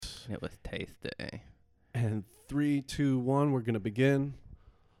It was tasty. And 3, 2, 1, we're going to begin.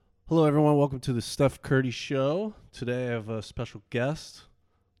 Hello, everyone. Welcome to the Steph Curdy Show. Today I have a special guest,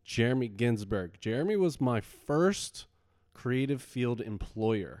 Jeremy Ginsberg. Jeremy was my first creative field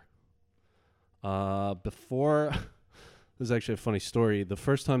employer. This is actually a funny story. The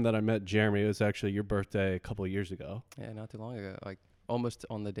first time that I met Jeremy, it was actually your birthday a couple of years ago. Yeah, not too long ago. Like, almost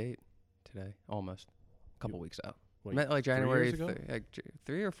on the date today. Almost. A couple weeks out. Wait, Met like 3 January years ago?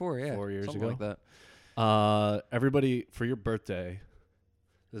 3 or 4, yeah. 4 years something ago? like that. Everybody, for your birthday,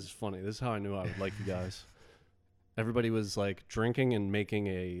 this is funny. This is how I knew I would like you guys. Everybody was like drinking and making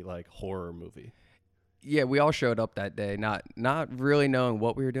a like horror movie. Yeah, we all showed up that day, not really knowing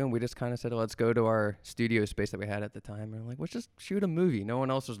what we were doing. We just kind of said, let's go to our studio space that we had at the time. And we're like, let's just shoot a movie. No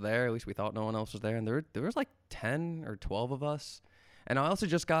one else was there. At least we thought no one else was there. And there was like 10 or 12 of us. And I also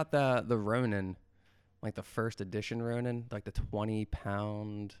just got the Ronin, like the first edition Ronin, like the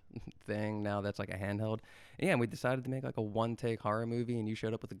 20-pound thing. Now that's like a handheld. And yeah, and we decided to make like a one-take horror movie. And you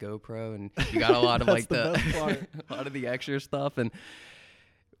showed up with a GoPro, and you got a lot of like the best part. a lot of the extra stuff. And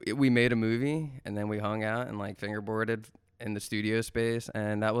we made a movie, and then we hung out and like fingerboarded in the studio space,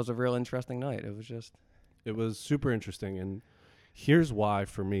 and that was a real interesting night. It was super interesting, and here's why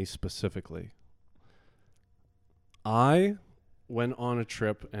for me specifically. I went on a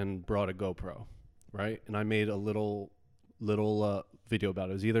trip and brought a GoPro, right? And I made a little video about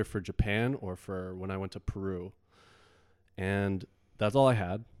it. It was either for Japan or for when I went to Peru, and that's all I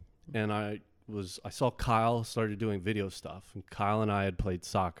had. And I saw Kyle started doing video stuff, and Kyle and I had played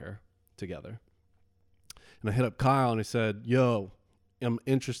soccer together. And I hit up Kyle and I said, yo, I'm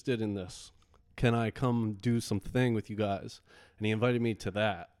interested in this. Can I come do something with you guys? And he invited me to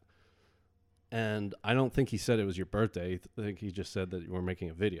that. And I don't think he said it was your birthday. I think he just said that you were making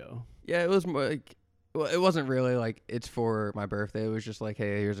a video. Yeah, it was more like, well, it wasn't really like it's for my birthday. It was just like,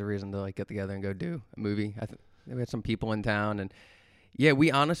 hey, here's a reason to like get together and go do a movie. We had some people in town, and yeah,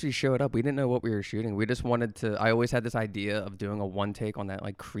 we honestly showed up. We didn't know what we were shooting. We just wanted to. I always had this idea of doing a one take on that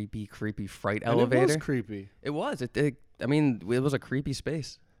like creepy fright elevator. It was creepy. It was. It was a creepy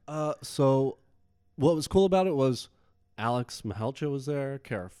space. So what was cool about it was Alex Mahalcha was there,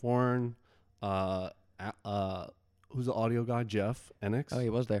 Kara Forn, who's the audio guy, Jeff Enix. Oh, he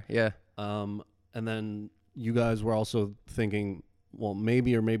was there. Yeah. And then you guys were also thinking, well,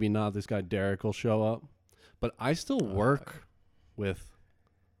 maybe or maybe not, this guy Derek will show up. But I still work with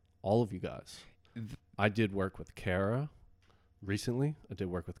all of you guys. I did work with Kara recently. I did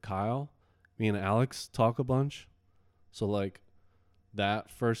work with Kyle. Me and Alex talk a bunch. So like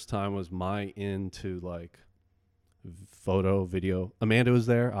that first time was my into like photo, video. Amanda was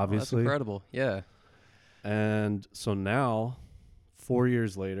there, obviously. That's incredible. Yeah. And so now, 4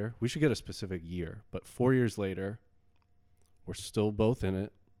 years later, we should get a specific year, but 4 years later, we're still both in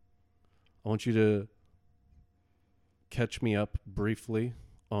it. I want you to catch me up briefly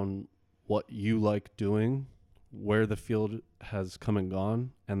on what you like doing, where the field has come and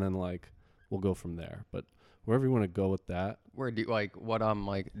gone, and then like we'll go from there. But wherever you want to go with that. Where do like what I'm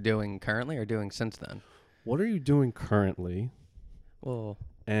like doing currently or doing since then? What are you doing currently? Well,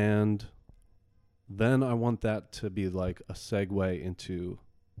 and then I want that to be like a segue into.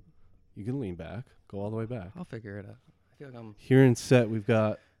 You can lean back, go all the way back. I'll figure it out. I feel like I'm here in set. We've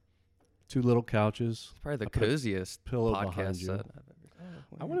got 2 little couches. It's probably the coziest pillow behind podcast you. set I've ever.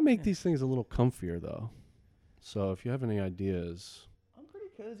 I want to make these things a little comfier though. So if you have any ideas. I'm pretty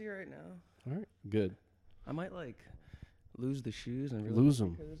cozy right now. All right, good. I might like lose the shoes and really Lose be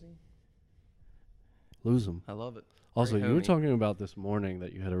 'em. cozy. Lose them. I love it. Also, Very you were homey. talking about this morning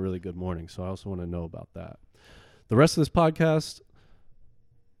that you had a really good morning, so I also want to know about that. The rest of this podcast,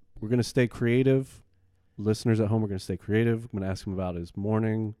 we're going to stay creative. Listeners at home, we're going to stay creative. I'm going to ask him about his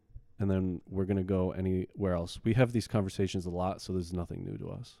morning, and then we're going to go anywhere else. We have these conversations a lot, so there's nothing new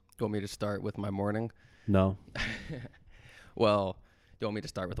to us. Do you want me to start with my morning? No. Well, do you want me to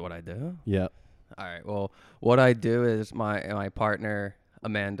start with what I do? Yeah. All right. Well, what I do is my partner,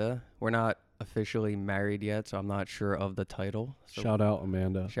 Amanda, we're not officially married yet, so I'm not sure of the title. So Shout out,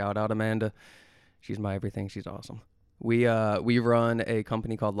 Amanda. Shout out, Amanda. She's my everything. She's awesome. We run a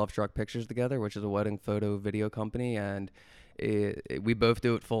company called Love Struck Pictures together, which is a wedding photo video company, and we both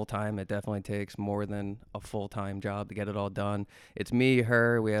do it full time. It definitely takes more than a full time job to get it all done. It's me,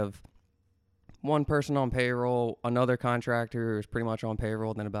 her. We have one person on payroll, another contractor who's pretty much on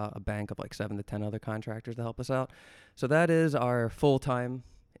payroll, then about a bank of like 7 to 10 other contractors to help us out. So that is our full time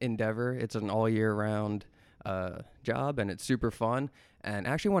endeavor. It's an all year round job, and it's super fun. And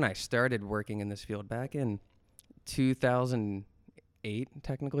actually, when I started working in this field back in 2008,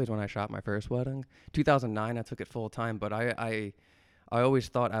 technically is when I shot my first wedding. 2009, I took it full time, but I I always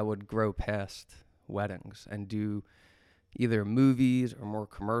thought I would grow past weddings and do either movies or more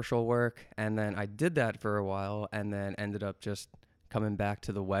commercial work. And then I did that for a while and then ended up just coming back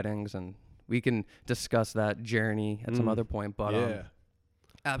to the weddings. And we can discuss that journey at some other point. But Yeah.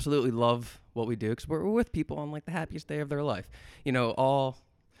 absolutely love what we do because we're with people on like the happiest day of their life. You know, all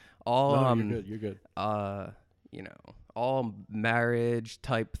No, you're good. you know, all marriage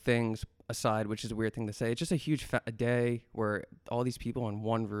type things aside, which is a weird thing to say. It's just a huge day where all these people in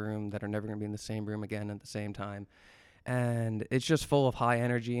one room that are never going to be in the same room again at the same time. And it's just full of high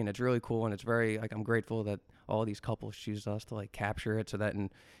energy, and it's really cool. And it's very, like, I'm grateful that all these couples choose us to like capture it so that,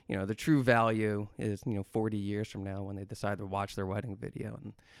 and you know, the true value is, you know, 40 years from now when they decide to watch their wedding video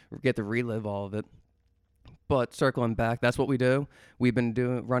and get to relive all of it. But circling back, that's what we do. We've been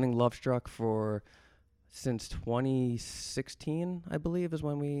running Love Struck since 2016, I believe, is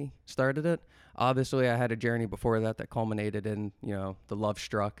when we started it. Obviously, I had a journey before that culminated in, you know, the Love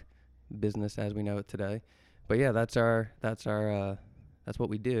Struck business as we know it today. But yeah, that's what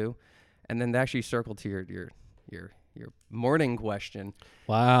we do. And then actually circle to your morning question.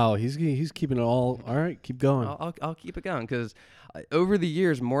 Wow, he's keeping it all right. Keep going. I'll keep it going because over the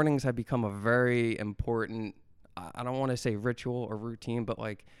years, mornings have become a very important. I don't want to say ritual or routine, but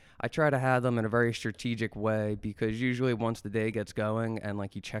like I try to have them in a very strategic way because usually once the day gets going and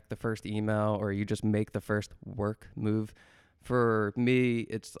like you check the first email or you just make the first work move. For me,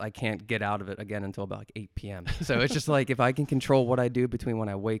 I can't get out of it again until about like 8 p.m. So it's just like if I can control what I do between when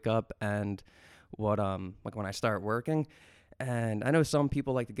I wake up and what like when I start working. And I know some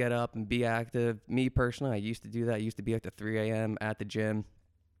people like to get up and be active. Me personally, I used to do that. I used to be up to 3 a.m. at the gym.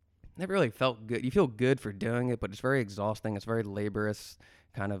 Never really felt good. You feel good for doing it, but it's very exhausting. It's very laborious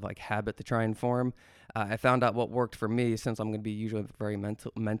kind of like habit to try and form. I found out what worked for me, since I'm going to be usually very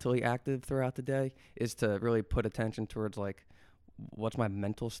mentally active throughout the day, is to really put attention towards like what's my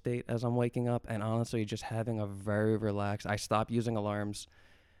mental state as I'm waking up, and honestly just having a very relaxed. I stopped using alarms.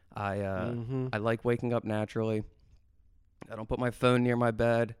 I like waking up naturally. I don't put my phone near my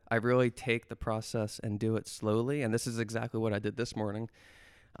bed. I really take the process and do it slowly, and this is exactly what I did this morning.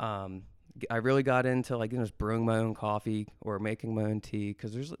 I really got into like, you know, just brewing my own coffee or making my own tea,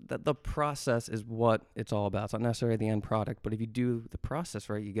 because there's the process is what it's all about. It's not necessarily the end product, but if you do the process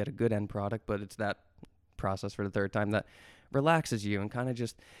right, you get a good end product. But it's that process for the third time that relaxes you and kind of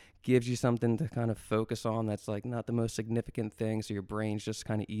just gives you something to kind of focus on that's like not the most significant thing, so your brain's just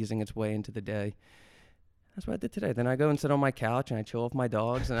kind of easing its way into the day. That's what I did today. Then I go and sit on my couch and I chill with my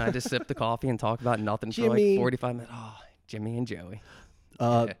dogs and I just sip the coffee and talk about nothing for like 45 minutes. Oh, Jimmy and Joey.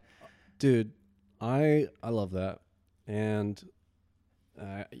 Yeah. Dude, I love that. And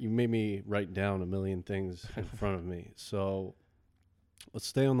you made me write down a million things in front of me. So let's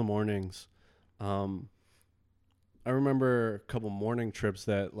stay on the mornings. I remember a couple morning trips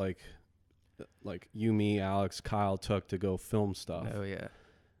that like you, me, Alex, Kyle took to go film stuff. Oh, yeah.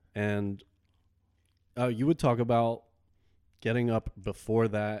 And you would talk about getting up before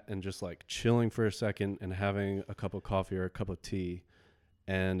that and just like chilling for a second and having a cup of coffee or a cup of tea,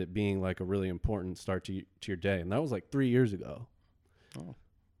 and it being like a really important start to your day. And that was like 3 years ago. Oh,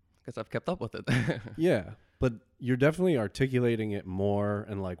 guess I've kept up with it. Yeah, but you're definitely articulating it more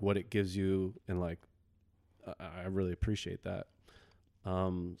and like what it gives you, and like I really appreciate that.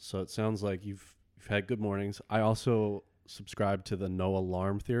 So it sounds like you've had good mornings. I also subscribe to the no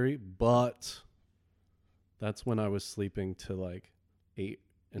alarm theory, but that's when I was sleeping to like 8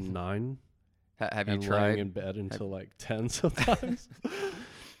 and 9. Have you and tried laying in bed until like 10 sometimes?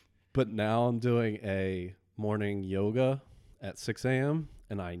 But now I'm doing a morning yoga at 6 a.m.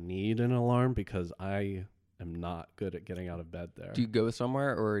 and I need an alarm because I am not good at getting out of bed there. Do you go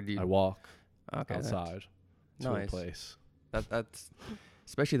somewhere or do you? I walk Okay, outside to nice. a place. That's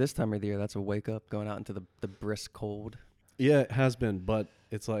especially this time of the year. That's a wake up, going out into the brisk cold. Yeah, it has been, but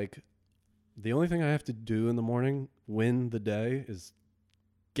it's like the only thing I have to do in the morning win the day is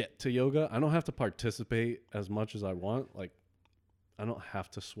get to yoga. I don't have to participate as much as I want. Like, I don't have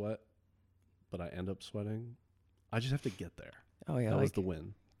to sweat, but I end up sweating. I just have to get there. Oh yeah, that like was the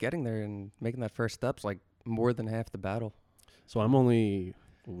win. Getting there and making that first step's like more than half the battle. So I'm only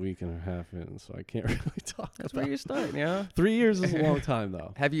a week and a half in, so I can't really talk. That's where you start, yeah. 3 years is a long time,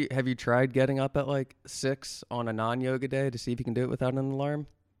 though. Have you tried getting up at like 6 on a non-yoga day to see if you can do it without an alarm?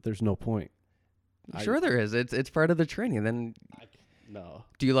 There's no point. Sure, there is. It's part of the training. Then no.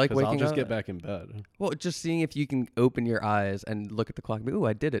 Do you like waking up? I'll just get back in bed. Well, just seeing if you can open your eyes and look at the clock. Ooh,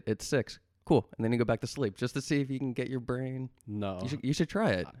 I did it. It's 6. Cool. And then you go back to sleep just to see if you can get your brain. No. You should try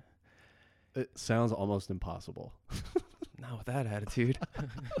it. It sounds almost impossible. Not with that attitude.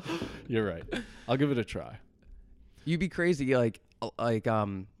 You're right. I'll give it a try. You'd be crazy. Like, like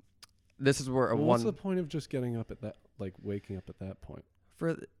this is where What's the point of just getting up at that, like waking up at that point?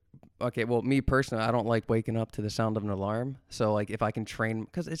 for okay, well, me personally, I don't like waking up to the sound of an alarm. So like if I can train,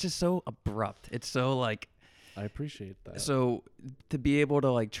 because it's just so abrupt. It's so like, I appreciate that. so to be able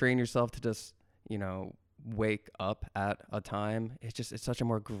to like train yourself to just, wake up at a time, it's such a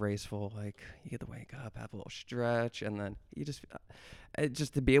more graceful, like you get to wake up, have a little stretch, and then you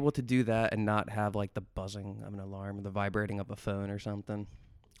just to be able to do that and not have like the buzzing of an alarm or the vibrating of a phone or something.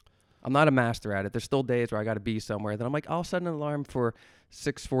 I'm not a master at it. There's still days where I got to be somewhere. Then I'm like, I'll set an alarm for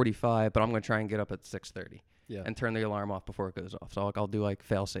 6:45, but I'm going to try and get up at 6:30 and turn the alarm off before it goes off. So like, I'll do like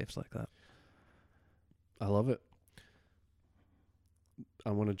fail safes like that. I love it.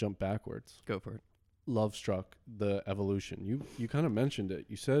 I want to jump backwards. Go for it. Love Struck, the evolution. You kind of mentioned it.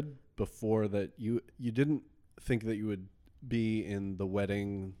 You said before that you didn't think that you would be in the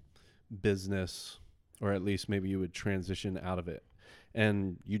wedding business, or at least maybe you would transition out of it.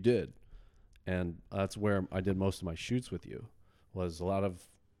 And you did. And that's where I did most of my shoots with you, was a lot of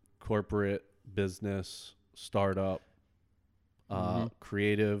corporate business, startup,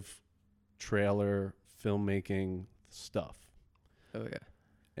 creative, trailer, filmmaking stuff. Oh, yeah.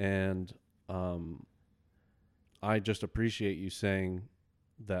 And I just appreciate you saying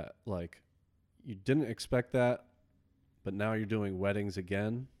that, like, you didn't expect that, but now you're doing weddings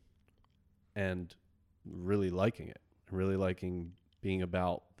again and really liking it, really liking being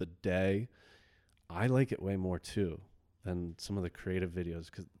about the day. I like it way more too than some of the creative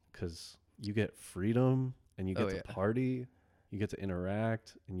videos because you get freedom and you get to party, you get to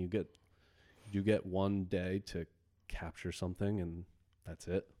interact, and you get one day to capture something, and that's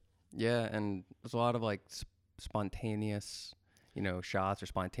it. Yeah, and there's a lot of like spontaneous, shots or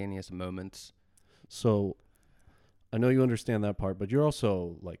spontaneous moments. So I know you understand that part, but you're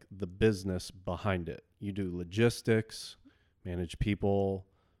also like the business behind it. You do logistics, manage people.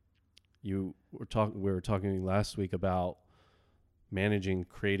 We were talking last week about managing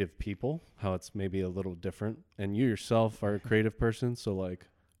creative people, how it's maybe a little different. And you yourself are a creative person, so like,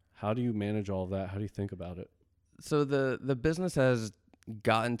 how do you manage all of that? How do you think about it? So the business has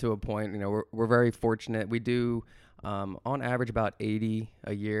gotten to a point, we're very fortunate. We do on average about 80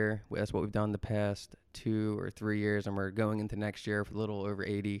 a year. That's what we've done the past 2 or 3 years, and we're going into next year with a little over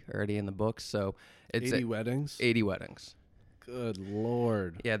 80 already in the books. So it's 80 weddings. 80 weddings. Good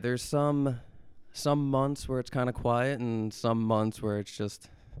Lord. Yeah, there's some months where it's kind of quiet, and some months where it's just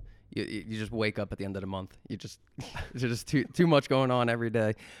you just wake up at the end of the month. There's just too much going on every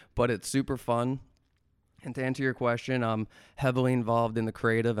day, but it's super fun. And to answer your question, I'm heavily involved in the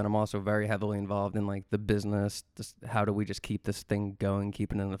creative, and I'm also very heavily involved in like the business. Just how do we just keep this thing going,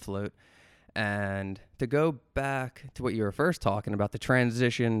 keeping it afloat? And to go back to what you were first talking about, the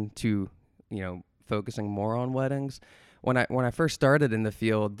transition to, focusing more on weddings. When I first started in the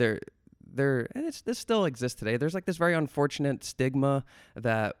field, this still exists today. There's like this very unfortunate stigma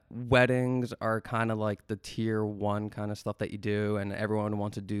that weddings are kind of like the tier 1 kind of stuff that you do, and everyone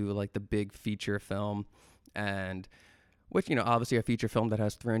wants to do like the big feature film. And which, obviously a feature film that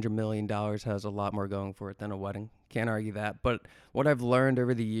has $300 million has a lot more going for it than a wedding. Can't argue that. But what I've learned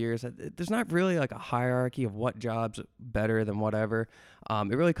over the years, there's not really like a hierarchy of what job's better than whatever.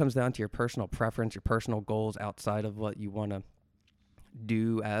 It really comes down to your personal preference, your personal goals outside of what you want to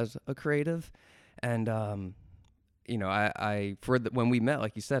do as a creative. And, when we met,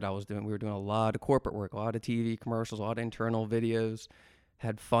 like you said, we were doing a lot of corporate work, a lot of TV commercials, a lot of internal videos,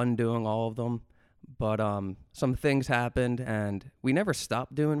 had fun doing all of them. But some things happened, and we never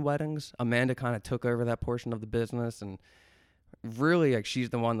stopped doing weddings. Amanda kind of took over that portion of the business, and really, like,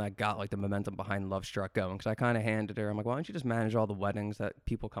 she's the one that got like the momentum behind Love Struck going. Because I kind of handed her, I'm like, why don't you just manage all the weddings that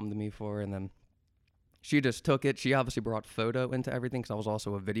people come to me for? And then she just took it. She obviously brought photo into everything, because I was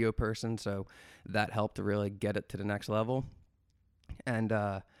also a video person, so that helped to really get it to the next level. And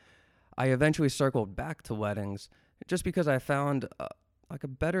I eventually circled back to weddings just because I found like a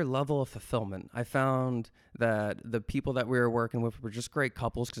better level of fulfillment. I found that the people that we were working with were just great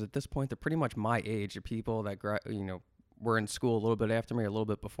couples, because at this point they're pretty much my age. They're people that were in school a little bit after me, or a little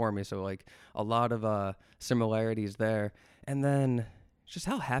bit before me, so like a lot of similarities there. And then just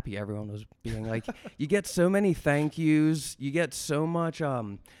how happy everyone was being. Like, you get so many thank yous, you get so much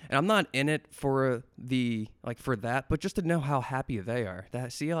and I'm not in it for that, but just to know how happy they are,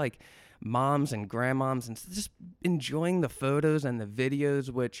 that see like moms and grandmoms and just enjoying the photos and the videos,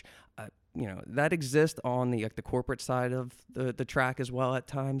 which that exist on the corporate side of the track as well at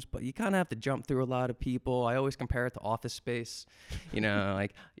times, but you kind of have to jump through a lot of people. I always compare it to Office Space.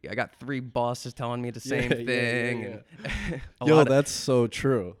 Like I got 3 bosses telling me the same thing. And Yo, that's so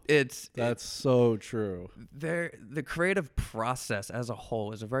true. That's so true. The creative process as a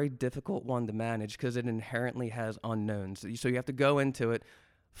whole is a very difficult one to manage because it inherently has unknowns. So you have to go into it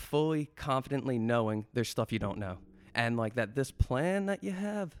fully confidently knowing there's stuff you don't know, and like that this plan that you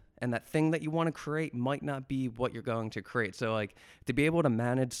have and that thing that you want to create might not be what you're going to create. So like to be able to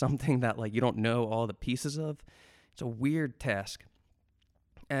manage something that like you don't know all the pieces of, it's a weird task.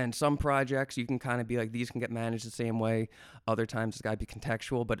 And some projects you can kind of be like, these can get managed the same way. Other times it's got to be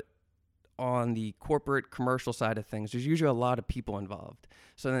contextual. But on the corporate commercial side of things, there's usually a lot of people involved.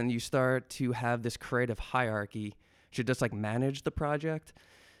 So then you start to have this creative hierarchy to just like manage the project.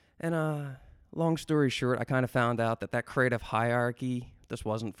 And long story short, I kind of found out that creative hierarchy, this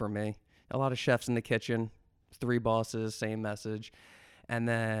wasn't for me. A lot of chefs in the kitchen, 3 bosses, same message. And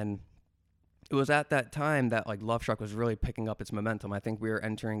then it was at that time that like Love Struck was really picking up its momentum. I think we were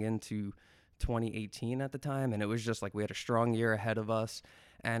entering into 2018 at the time, and it was just like we had a strong year ahead of us.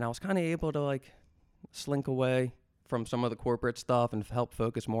 And I was kind of able to like slink away from some of the corporate stuff and help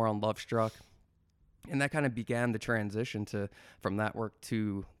focus more on Love Struck. And that kind of began the transition from that work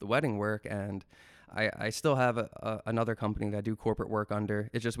to the wedding work. And I still have another company that I do corporate work under.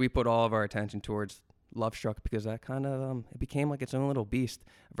 It's just we put all of our attention towards Love Struck because that kind of it became like its own little beast.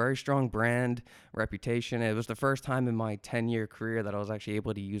 A very strong brand reputation. It was the first time in my 10-year career that I was actually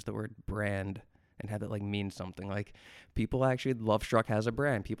able to use the word brand and have it like mean something. Like people actually, Love Struck has a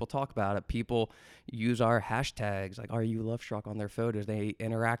brand. People talk about it. People use our hashtags like "Are you Love Struck" on their photos. They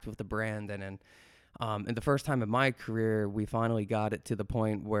interact with the brand. And the first time in my career, we finally got it to the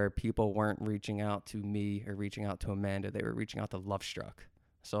point where people weren't reaching out to me or reaching out to Amanda. They were reaching out to Love Struck.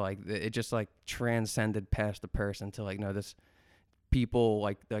 So like it just like transcended past the person to like, no, this people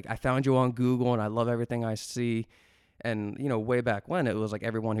like I found you on Google and I love everything I see. And, way back when it was like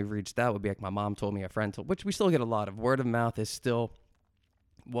everyone who reached out would be like, my mom told me, a friend told, which we still get a lot of. Word of mouth is still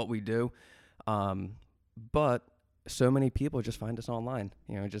what we do. But so many people just find us online,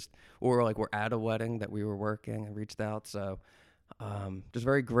 or like we're at a wedding that we were working and reached out. So just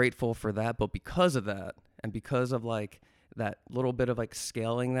very grateful for that. But because of that, and because of like that little bit of like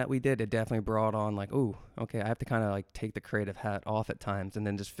scaling that we did, it definitely brought on like, oh, okay, I have to kind of like take the creative hat off at times and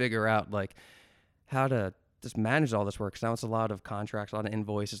then just figure out like how to just manage all this work. Because now it's a lot of contracts, a lot of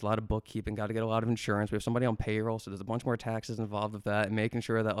invoices, a lot of bookkeeping, got to get a lot of insurance. We have somebody on payroll, so there's a bunch more taxes involved with that, and making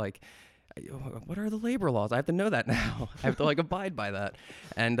sure that like, what are the labor laws? I have to know that now. I have to like abide by that.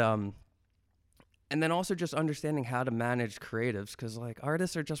 And then also just understanding how to manage creatives, because like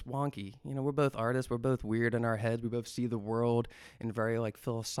artists are just wonky. We're both artists. We're both weird in our heads. We both see the world in very like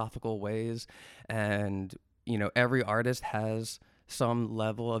philosophical ways. And, every artist has some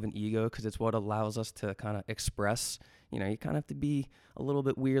level of an ego because it's what allows us to kind of express. You kind of have to be a little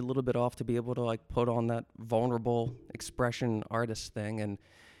bit weird, a little bit off to be able to like put on that vulnerable expression artist thing. And,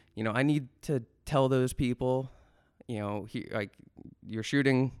 I need to tell those people, you're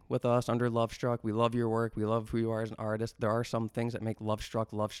shooting with us under Love Struck. We love your work. We love who you are as an artist. There are some things that make Love Struck.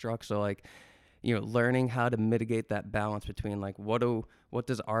 So like, learning how to mitigate that balance between like, what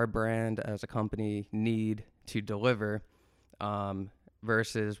does our brand as a company need to deliver,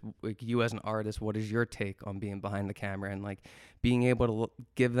 versus like you as an artist, what is your take on being behind the camera, and like being able to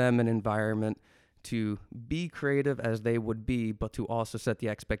give them an environment to be creative as they would be, but to also set the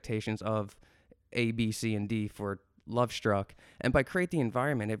expectations of A, B, C, and D for Love Struck. And by create the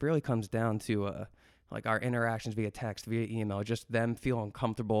environment, it really comes down to like our interactions via text, via email, just them feeling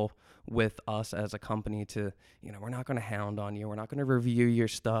comfortable with us as a company to, we're not going to hound on you. We're not going to review your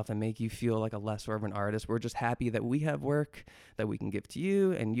stuff and make you feel like a lesser of an artist. We're just happy that we have work that we can give to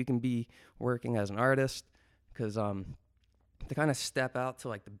you and you can be working as an artist. Because to kind of step out to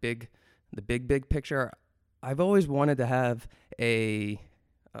like the big picture, I've always wanted to have a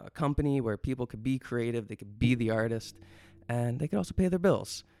company where people could be creative, they could be the artist, and they could also pay their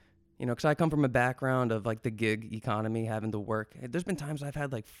bills. Because I come from a background of like the gig economy, having to work. There's been times I've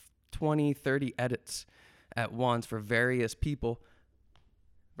had like 20, 30 edits at once for various people.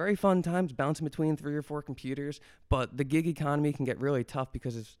 Very fun times, bouncing between 3 or 4 computers. But the gig economy can get really tough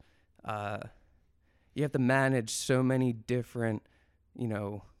because it's, you have to manage so many different,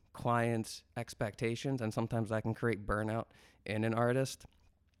 clients' expectations, and sometimes that can create burnout in an artist.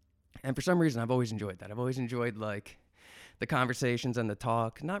 And for some reason, I've always enjoyed that. I've always enjoyed like the conversations and the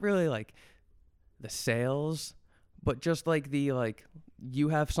talk, not really like the sales, but just like the you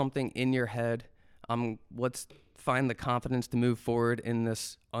have something in your head. Let's find the confidence to move forward in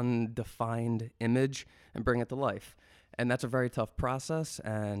this undefined image and bring it to life. And that's a very tough process.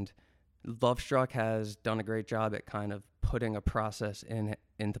 And Lovestruck has done a great job at kind of putting a process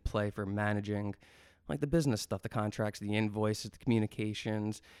into play for managing like the business stuff, the contracts, the invoices, the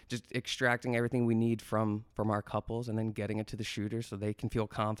communications, just extracting everything we need from our couples and then getting it to the shooters so they can feel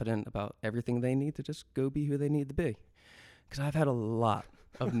confident about everything they need to just go be who they need to be. Because I've had a lot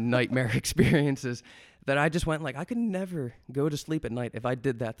of nightmare experiences that I just went like, I could never go to sleep at night if I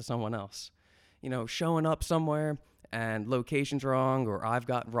did that to someone else. You know, showing up somewhere and location's wrong, or I've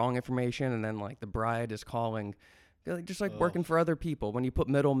got wrong information, and then like the bride is calling, just like working for other people. When you put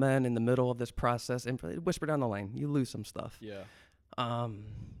middlemen in the middle of this process and whisper down the lane, you lose some stuff. Yeah.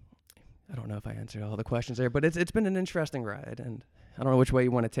 I don't know if I answered all the questions there, but it's been an interesting ride, and I don't know which way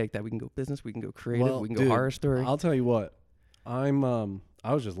you want to take that. We can go business, we can go creative, we can go horror story. I'll tell you what, I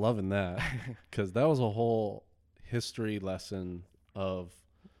was just loving that because that was a whole history lesson of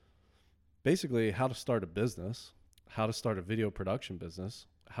basically how to start a business, how to start a video production business,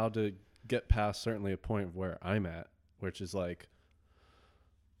 how to get past certainly a point of where I'm at, which is like,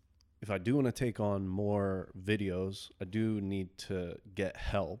 if I do want to take on more videos, I do need to get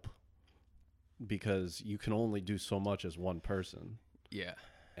help because you can only do so much as one person. Yeah.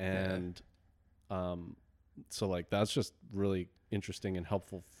 And so like that's just really interesting and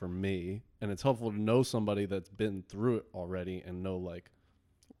helpful for me. And it's helpful to know somebody that's been through it already and know like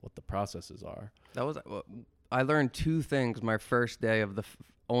what the processes are. I learned two things my first day of the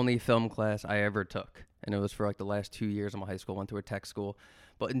only film class I ever took. And it was for like the last 2 years of my high school. Went to a tech school.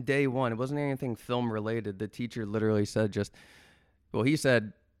 But in day one, it wasn't anything film related. The teacher literally said he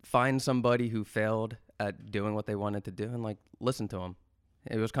said, find somebody who failed at doing what they wanted to do and like listen to them.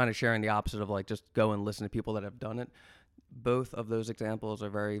 It was kind of sharing the opposite of like just go and listen to people that have done it. Both of those examples are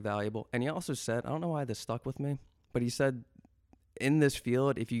very valuable. And he also said, I don't know why this stuck with me, but he said, in this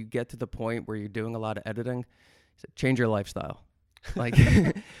field, if you get to the point where you're doing a lot of editing, he said, change your lifestyle. Like,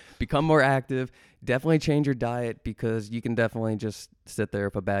 become more active. Definitely change your diet because you can definitely just sit there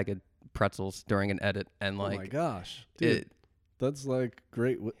with a bag of pretzels during an edit and like. Oh my gosh, dude, that's like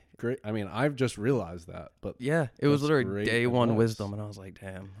great. I mean, I've just realized that, but yeah, it was literally day one advice. Wisdom, and I was like,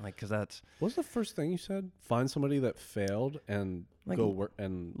 damn, like, cause that's. What's the first thing you said? Find somebody that failed and like, go work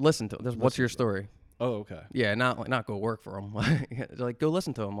and listen to them. What's your story? Oh, okay. Yeah, not go work for them. Like, go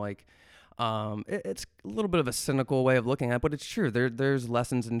listen to them. Like, it's a little bit of a cynical way of looking at it, but it's true. There's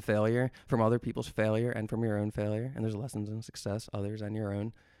lessons in failure from other people's failure and from your own failure, and there's lessons in success, others and your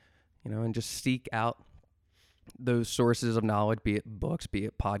own. You know, and just seek out those sources of knowledge, be it books, be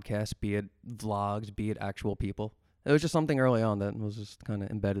it podcasts, be it vlogs, be it actual people. It was just something early on that was just kind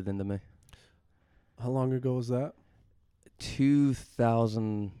of embedded into me. How long ago was that?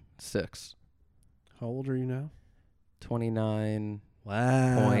 2006. How old are you now? 29.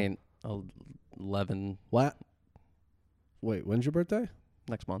 Wow. 11. What? Wait, when's your birthday?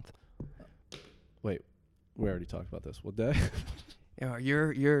 Next month. Wait, we already talked about this. What day? Yeah,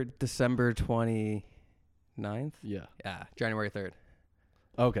 you're December 29th? Yeah. Yeah, January 3rd.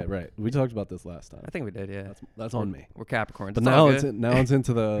 Okay, right. We talked about this last time. I think we did, yeah. That's on me. We're Capricorns. But now it's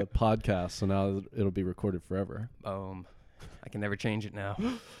into the podcast, so now it'll be recorded forever. I can never change it now.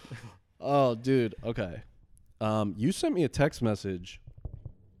 Oh, dude. Okay. You sent me a text message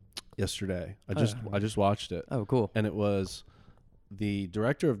yesterday. I just watched it. Oh, cool. And it was the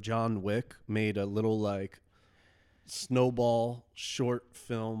director of John Wick made a little like snowball short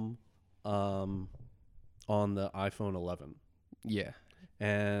film on the iPhone 11. Yeah.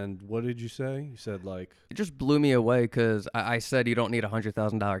 And what did you say? You said like... It just blew me away because I said you don't need a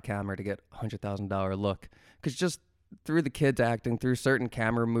 $100,000 camera to get a $100,000 look. Because just through the kids acting, through certain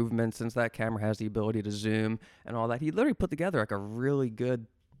camera movements, since that camera has the ability to zoom and all that, he literally put together like a really good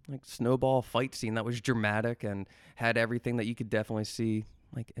like snowball fight scene that was dramatic and had everything that you could definitely see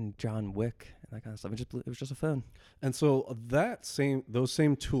like in John Wick and that kind of stuff. It was just a phone. And so those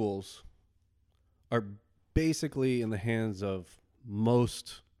same tools are basically in the hands of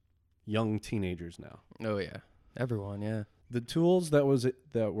most young teenagers now. Oh yeah, everyone. Yeah, the tools that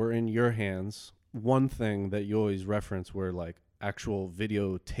were in your hands. One thing that you always reference were like actual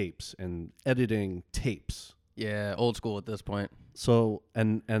video tapes and editing tapes. Yeah, old school at this point. So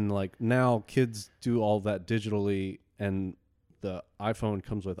and like now kids do all that digitally, and the iPhone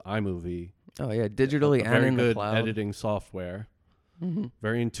comes with iMovie. Oh yeah, digitally and in the cloud. Very good editing software. Mm-hmm.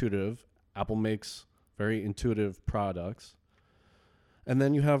 Very intuitive. Apple makes very intuitive products. And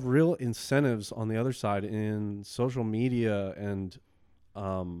then you have real incentives on the other side in social media and,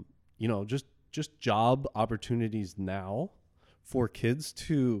 just job opportunities now for kids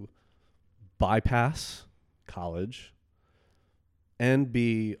to bypass college and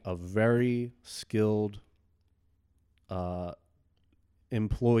be a very skilled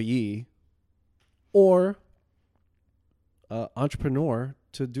employee or entrepreneur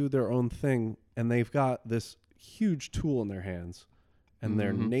to do their own thing, and they've got this huge tool in their hands and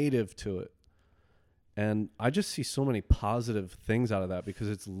they're native to it. And I just see so many positive things out of that because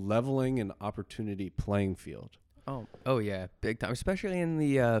it's leveling an opportunity playing field. Oh yeah, big time, especially in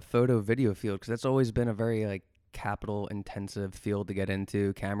the photo video field, because that's always been a very like capital intensive field to get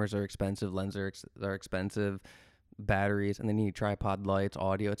into. Cameras are expensive, lenses are expensive, batteries, and they need tripod lights,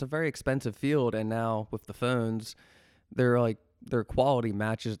 audio. It's a very expensive field, and now with the phones, their quality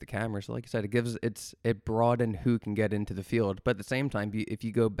matches the camera. So like you said, it broadened who can get into the field. But at the same time, if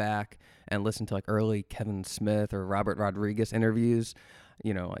you go back and listen to like early Kevin Smith or Robert Rodriguez interviews,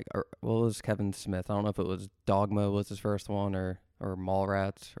 like what was Kevin Smith? I don't know if it was Dogma was his first one or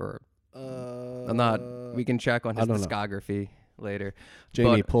Mallrats or I'm not. We can check on his discography later.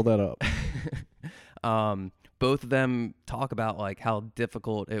 Jamie, pull that up. Both of them talk about like how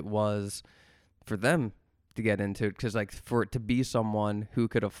difficult it was for them to get into it, because like for it to be someone who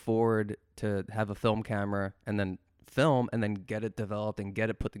could afford to have a film camera and then film and then get it developed and get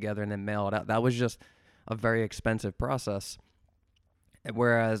it put together and then mail it out, that was just a very expensive process.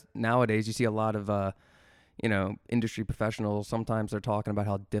 Whereas nowadays you see a lot of industry professionals, sometimes they're talking about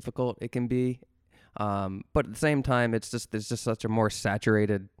how difficult it can be, but at the same time there's just such a more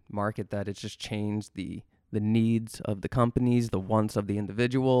saturated market that it's just changed the needs of the companies, the wants of the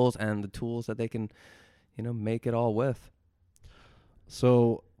individuals, and the tools that they can make it all with.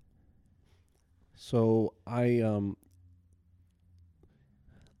 So I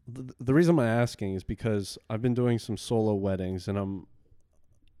the reason I'm asking is because I've been doing some solo weddings, and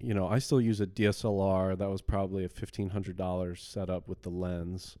I still use a DSLR that was probably a $1,500 setup with the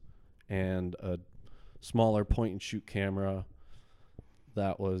lens, and a smaller point and shoot camera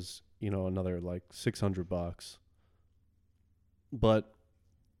that was another like $600. But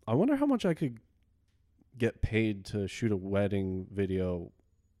I wonder how much I could get paid to shoot a wedding video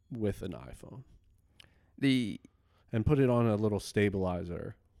with an iPhone and put it on a little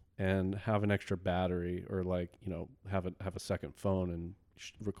stabilizer and have an extra battery, or like have a second phone and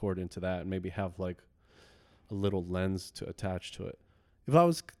record into that, and maybe have like a little lens to attach to it. If I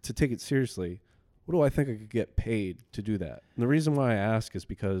was to take it seriously, what do I think I could get paid to do that? And the reason why I ask is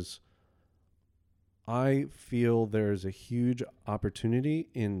because I feel there's a huge opportunity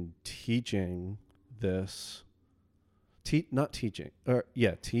in teaching this, teaching,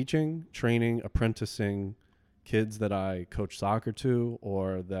 training, apprenticing kids that I coach soccer to,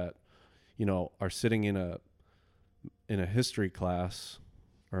 or that, are sitting in a history class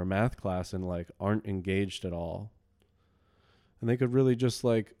or a math class and like aren't engaged at all. And they could really just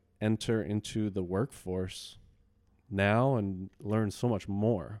like enter into the workforce now and learn so much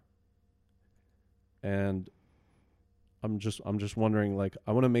more. And I'm just wondering, like,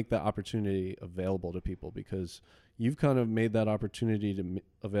 I want to make that opportunity available to people, because you've kind of made that opportunity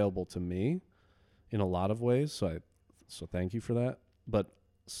available to me in a lot of ways. So thank you for that. But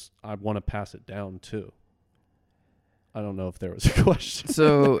I want to pass it down too. I don't know if there was a question.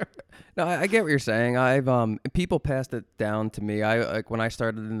 So, no, I get what you're saying. I've people passed it down to me. I like when I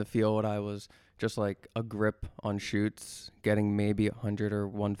started in the field, I was just like a grip on shoots, getting maybe 100 or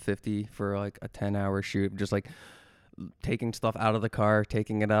 150 for like a 10-hour shoot, just like taking stuff out of the car,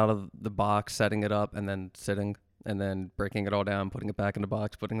 taking it out of the box, setting it up, and then sitting, and then breaking it all down, putting it back in the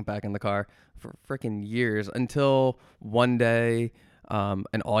box, putting it back in the car for freaking years, until one day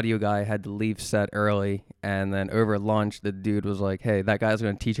an audio guy had to leave set early, and then over lunch the dude was like, hey, that guy's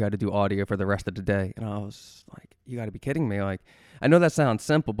going to teach you how to do audio for the rest of the day. And I was like, you got to be kidding me. Like, I know that sounds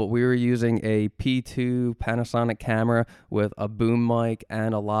simple, but we were using a P2 Panasonic camera with a boom mic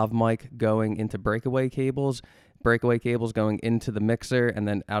and a lav mic going into breakaway cables going into the mixer, and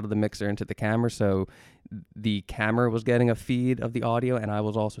then out of the mixer into the camera. So the camera was getting a feed of the audio, and I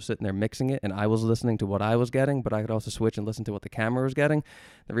was also sitting there mixing it, and I was listening to what I was getting, but I could also switch and listen to what the camera was getting.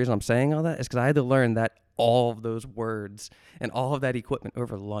 The reason I'm saying all that is because I had to learn that all of those words and all of that equipment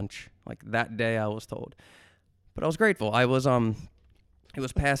over lunch. Like that day I was told. But I was grateful. It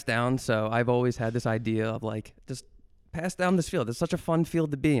was passed down, so I've always had this idea of like, just pass down this field. It's such a fun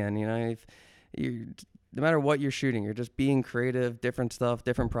field to be in, if you, no matter what you're shooting, you're just being creative, different stuff,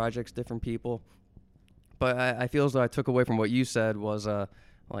 different projects, different people. But I feel as though I took away from what you said was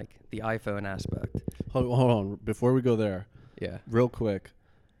like the iPhone aspect. Hold on, before we go there. Yeah. Real quick.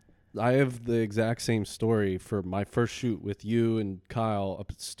 I have the exact same story for my first shoot with you and Kyle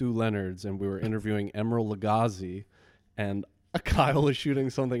up at Stu Leonard's, and we were interviewing Emeril Lagasse, and Kyle was shooting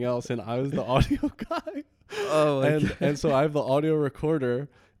something else and I was the audio guy. Oh, and so I have the audio recorder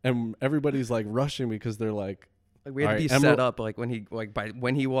and everybody's like rushing because they're like we had to be set up like when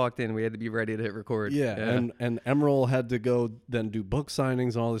he walked in, we had to be ready to hit record. Yeah. And Emerald had to go then do book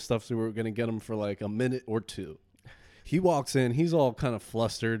signings and all this stuff, so we were going to get him for like a minute or two. He walks in, he's all kind of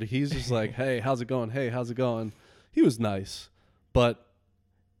flustered. He's just like, "Hey, how's it going? Hey, how's it going?" He was nice, but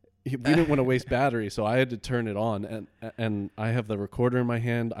we didn't want to waste battery, so I had to turn it on. And I have the recorder in my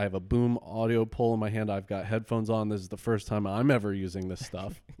hand. I have a boom audio pole in my hand. I've got headphones on. This is the first time I'm ever using this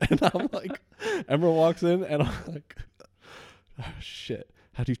stuff. And I'm like, Emerald walks in, and I'm like, oh, shit,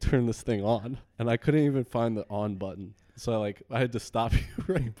 how do you turn this thing on? And I couldn't even find the on button. So I had to stop you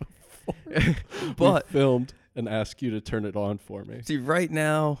right before we filmed and ask you to turn it on for me. See, right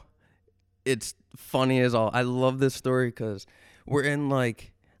now, it's funny as all. I love this story because we're in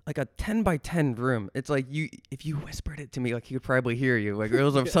like a 10 by 10 room. It's like if you whispered it to me, like he could probably hear you. Like it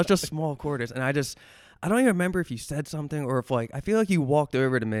was such a small quarters, and I don't even remember if you said something or if I feel like you walked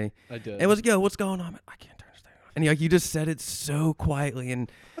over to me. I did. It was, yo, what's going on? I can't turn this thing on. And you just said it so quietly,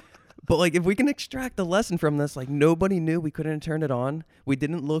 but if we can extract the lesson from this, nobody knew we couldn't turn it on. We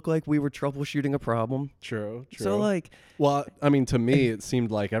didn't look like we were troubleshooting a problem. True. So well, I mean, to me, it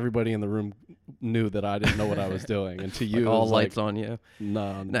seemed like everybody in the room knew that I didn't know what I was doing, and to you, all lights on you.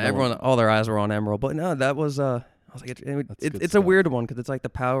 No, everyone, all their eyes were on Emerald. But no, that was I was like, it's a weird one because it's like the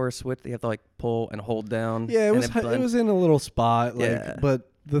power switch that you have to pull and hold down. Yeah, it was in a little spot. Yeah.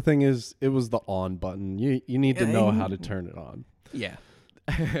 But the thing is, it was the on button. You need to know how to turn it on. Yeah.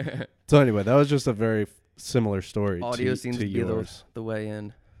 So anyway, that was just a very similar story. Audio seems to be yours. the way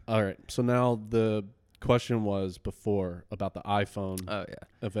in. All right. So now the question was before about the iPhone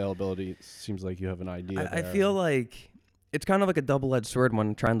availability. It seems like you have an idea. I feel like it's kind of like a double-edged sword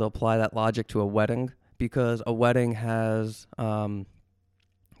when trying to apply that logic to a wedding, because a wedding has kind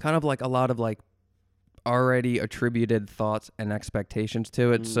of a lot of already attributed thoughts and expectations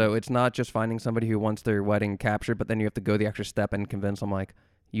to it. So it's not just finding somebody who wants their wedding captured, but then you have to go the extra step and convince them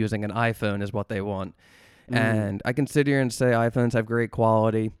using an iPhone is what they want. And I can sit here and say iPhones have great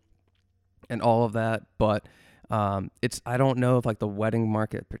quality and all of that, but I don't know if the wedding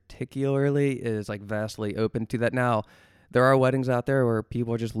market particularly is vastly open to that. Now, there are weddings out there where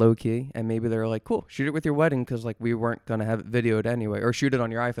people are just low key, and maybe they're like, cool, shoot it with your wedding because we weren't going to have it videoed anyway, or shoot it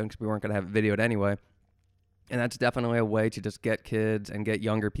on your iPhone because we weren't going to have it videoed anyway. And that's definitely a way to just get kids and get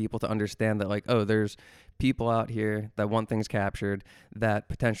younger people to understand that there's people out here that want things captured that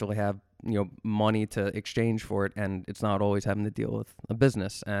potentially have money to exchange for it, and it's not always having to deal with a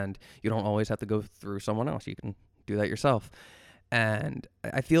business, and you don't always have to go through someone else. You can do that yourself. And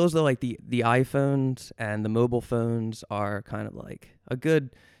I feel as though the iPhones and the mobile phones are kind of a good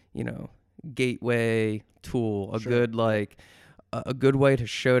gateway tool, a good a good way to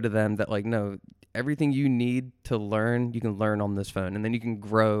show to them that no, everything you need to learn, you can learn on this phone, and then you can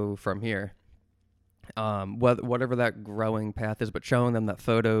grow from here. Whatever that growing path is, but showing them that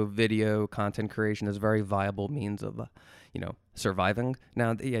photo, video, content creation is a very viable means of, surviving.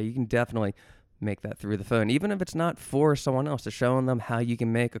 Now, yeah, you can definitely make that through the phone, even if it's not for someone else, to showing them how you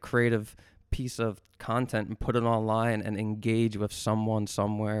can make a creative piece of content and put it online and engage with someone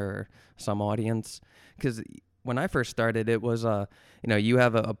somewhere or some audience. Because when I first started, it was, you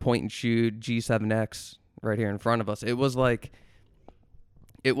have a point and shoot G7X right here in front of us. It was the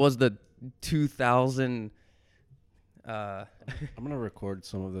 2000. I'm going to record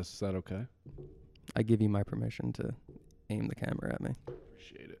some of this. Is that okay? I give you my permission to aim the camera at me.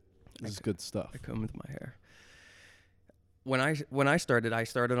 Appreciate it. This is good stuff. I combed my hair. When I started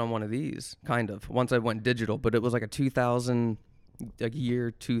on one of these, kind of, once I went digital, but it was a 2000, year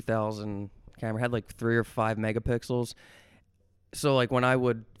 2000 camera, had 3 or 5 megapixels. So when I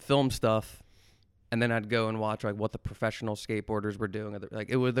would film stuff, and then I'd go and watch what the professional skateboarders were doing,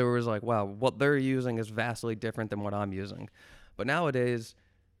 there was wow, what they're using is vastly different than what I'm using. But nowadays,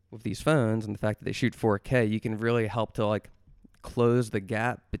 with these phones and the fact that they shoot 4K, you can really help to close the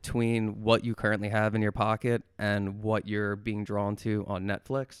gap between what you currently have in your pocket and what you're being drawn to on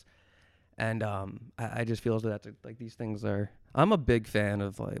Netflix. And I just feel as though that's these things are. I'm a big fan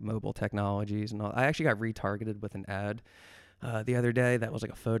of mobile technologies and all. I actually got retargeted with an ad the other day that was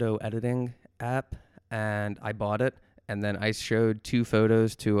a photo editing app, and I bought it. And then I showed 2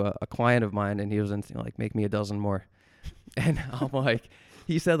 photos to a client of mine, and he was instantly make me a dozen more. And I'm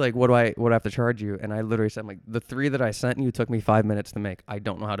he said what do I have to charge you? And I literally said the 3 that I sent you took me 5 minutes to make. I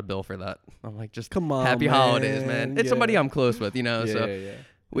don't know how to bill for that. I'm just come on, happy holidays, man. It's somebody I'm close with, so.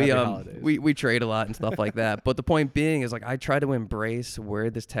 We trade a lot and stuff like that. But the point being is I try to embrace where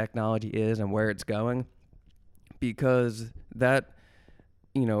this technology is and where it's going. because that,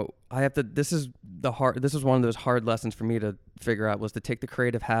 I have to, this is one of those hard lessons for me to figure out, was to take the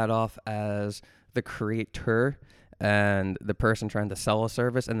creative hat off as the creator and the person trying to sell a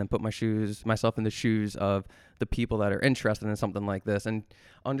service, and then put myself in the shoes of the people that are interested in something like this, and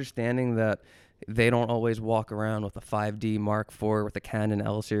understanding that they don't always walk around with a 5D Mark IV with a Canon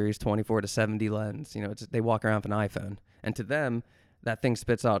L series 24 to 70 lens. They walk around with an iPhone, and to them, that thing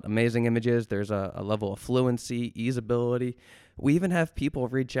spits out amazing images. There's a level of fluency, easeability. We even have people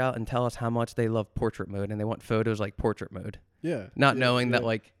reach out and tell us how much they love portrait mode, and they want photos like portrait mode. Yeah. Not knowing that,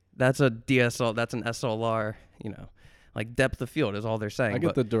 like, that's a DSL, that's an SLR, like depth of field is all they're saying.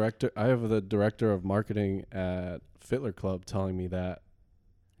 I have the director of marketing at Fitler Club telling me that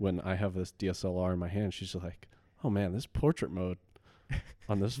when I have this DSLR in my hand, she's like, oh man, this portrait mode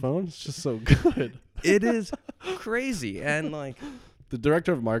on this phone is just so good. It is crazy. And like, the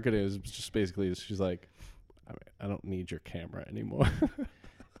director of marketing is just basically, she's like, I don't need your camera anymore.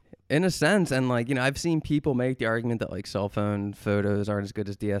 In a sense. And like, I've seen people make the argument that like cell phone photos aren't as good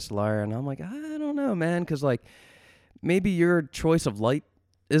as DSLR. And I'm like, I don't know, man. Cause like maybe your choice of light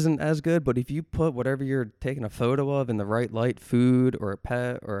isn't as good, but if you put whatever you're taking a photo of in the right light, food or a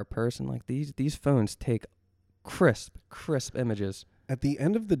pet or a person, like these phones take crisp images. At the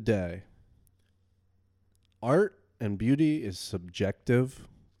end of the day, art and beauty is subjective.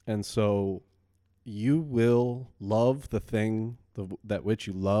 And so you will love the thing that which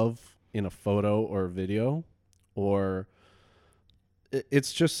you love in a photo or a video, or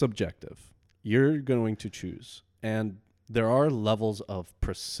it's just subjective. You're going to choose. And there are levels of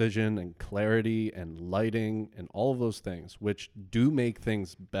precision and clarity and lighting and all of those things which do make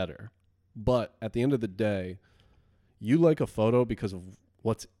things better. But at the end of the day, you like a photo because of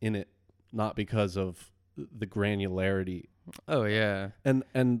what's in it, not because of the granularity. Oh yeah.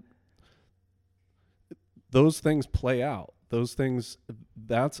 And those things play out. Those things,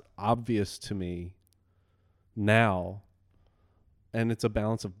 that's obvious to me now. And it's a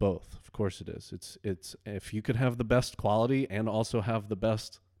balance of both. Of course it is. It's if you could have the best quality and also have the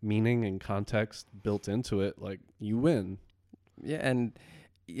best meaning and context built into it, like, you win. Yeah, and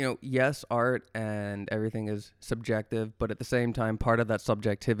yes, art and everything is subjective, but at the same time, part of that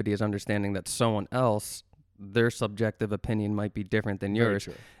subjectivity is understanding that someone else, their subjective opinion might be different than yours.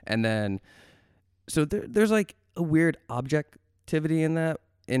 Very true. And then, so there's like a weird objectivity in that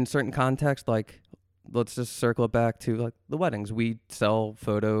in certain contexts. Like, let's just circle it back to like the weddings. We sell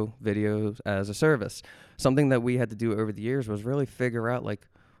photo videos as a service. Something that we had to do over the years was really figure out like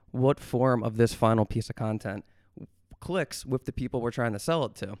what form of this final piece of content clicks with the people we're trying to sell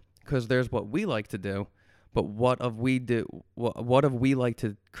it to. Because there's what we like to do, but what of we like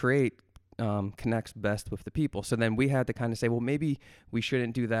to create connects best with the people. So then we had to kind of say, well, maybe we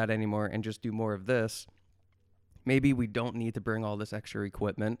shouldn't do that anymore and just do more of this. Maybe we don't need to bring all this extra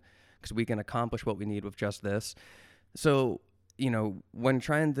equipment because we can accomplish what we need with just this. So, when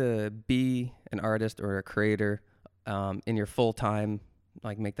trying to be an artist or a creator in your full-time,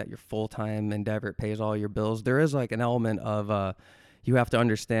 like make that your full-time endeavor, it pays all your bills, there is like an element of you have to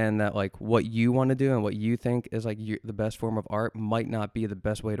understand that like what you want to do and what you think is like the best form of art might not be the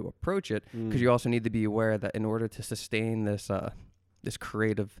best way to approach it, because you also need to be aware that in order to sustain this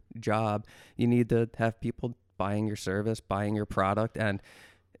creative job, you need to have people buying your service, buying your product, and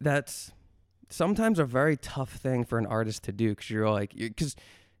that's sometimes a very tough thing for an artist to do, because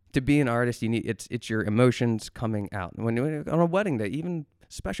to be an artist, you need it's your emotions coming out. When on a wedding day, even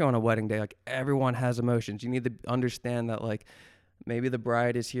especially on a wedding day, like everyone has emotions. You need to understand that like maybe the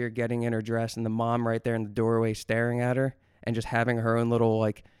bride is here getting in her dress and the mom right there in the doorway staring at her and just having her own little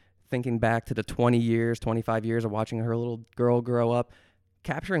like thinking back to the 25 years of watching her little girl grow up.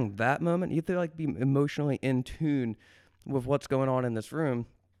 Capturing that moment, you have to like be emotionally in tune with what's going on in this room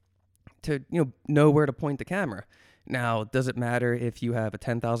to know where to point the camera. Now, does it matter if you have a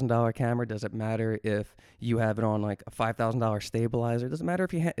 $10,000 camera? Does it matter if you have it on like a $5,000 stabilizer? Does it matter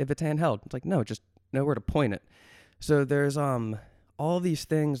if it's handheld? It's like, no, just know where to point it. So there's all these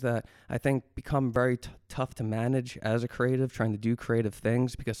things that I think become very tough to manage as a creative, trying to do creative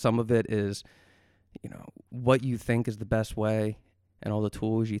things, because some of it is, what you think is the best way, and all the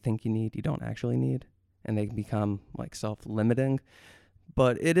tools you think you need, you don't actually need, and they can become like self-limiting.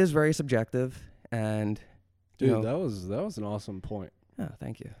 But it is very subjective, and dude, that was an awesome point. Oh,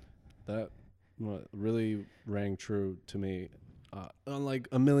 thank you. That really rang true to me on like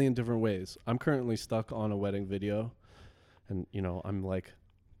a million different ways. I'm currently stuck on a wedding video, and I'm like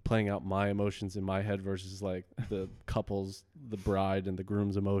playing out my emotions in my head versus like the couple's, the bride and the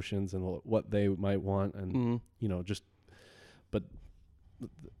groom's emotions and what they might want, and but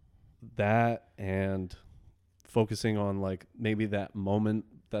that and focusing on like maybe that moment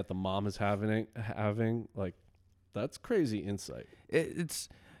that the mom is having like that's crazy insight. It's,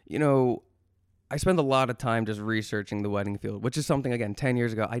 you know, I spend a lot of time just researching the wedding field, which is something, again, 10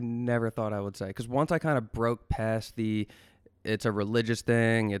 years ago, I never thought I would say. Because once I kind of broke past it's a religious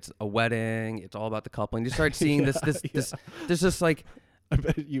thing, it's a wedding, it's all about the couple, and you start seeing this, there's just like... I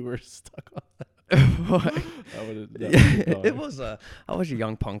bet you were stuck on that. It was I was a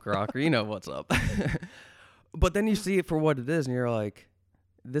young punk rocker, you know what's up. But then you see it for what it is, and you're like,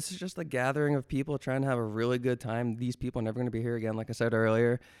 this is just a gathering of people trying to have a really good time. These people are never going to be here again, like I said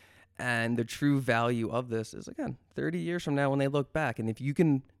earlier. And the true value of this is, again, 30 years from now when they look back. And if you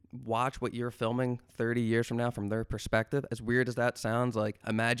can watch what you're filming 30 years from now from their perspective, as weird as that sounds, like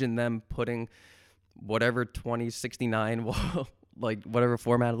imagine them putting whatever 2069 will, like whatever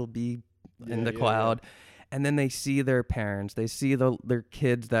format it'll be in the cloud. And then they see their parents, they see their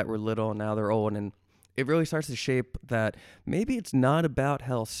kids that were little and now they're old. And it really starts to shape that maybe it's not about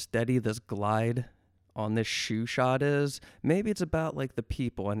how steady this glide on this shoe shot is. Maybe it's about like the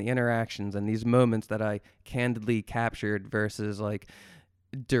people and the interactions and these moments that I candidly captured versus like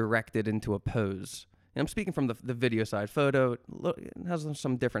directed into a pose. And I'm speaking from the video side. Photo it has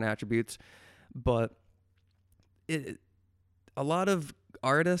some different attributes, but a lot of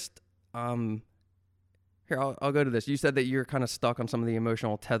artists, here, I'll go to this. You said that you're kind of stuck on some of the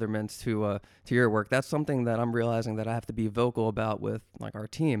emotional tetherments to your work. That's something that I'm realizing that I have to be vocal about with like our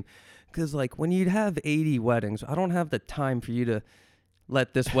team, because like when you have 80 weddings, I don't have the time for you to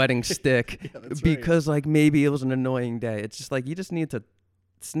let this wedding stick because like maybe it was an annoying day. It's just like you just need to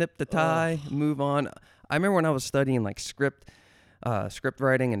snip the tie, move on. I remember when I was studying like script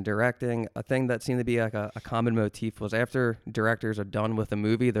writing and directing, a thing that seemed to be like a common motif was after directors are done with a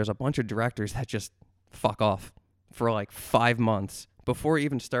movie, there's a bunch of directors that just fuck off for like 5 months before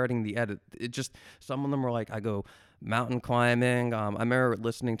even starting the edit. It just, some of them were like, I go mountain climbing. I remember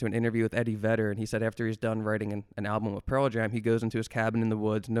listening to an interview with Eddie Vedder, and he said after he's done writing an album with Pearl Jam, he goes into his cabin in the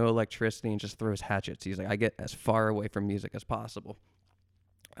woods, no electricity, and just throws hatchets. He's like, I get as far away from music as possible.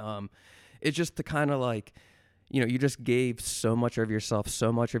 It's just to kind of like, you know, you just gave so much of yourself,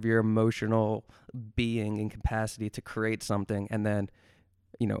 so much of your emotional being and capacity to create something, and then,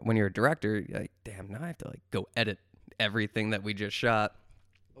 you know, when you're a director, you're like, damn, now I have to like go edit everything that we just shot.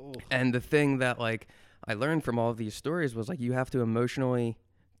 Oh. And the thing that like I learned from all of these stories was like you have to emotionally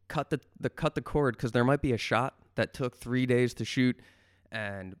cut the cord, because there might be a shot that took 3 days to shoot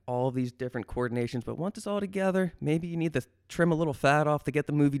and all of these different coordinations, but once it's all together, maybe you need to trim a little fat off to get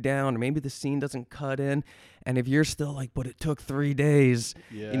the movie down, or maybe the scene doesn't cut in. And if you're still like, but it took 3 days,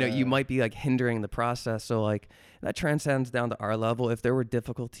 you know, you might be like hindering the process. So like that transcends down to our level. If there were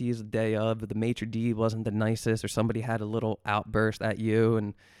difficulties the day of, the maitre d' wasn't the nicest, or somebody had a little outburst at you,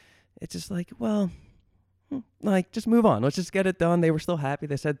 and it's just like, well, like just move on. Let's just get it done. They were still happy.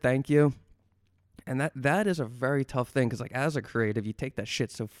 They said thank you. And that is a very tough thing, because like as a creative, you take that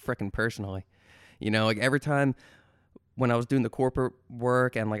shit so freaking personally. You know, like every time when I was doing the corporate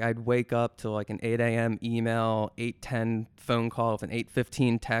work, and like I'd wake up to like an 8 a.m. email, 8:10 phone call with an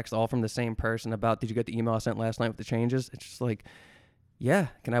 8:15 text, all from the same person about, did you get the email I sent last night with the changes? It's just like, yeah,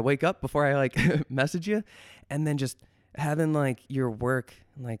 can I wake up before I like message you? And then just having like your work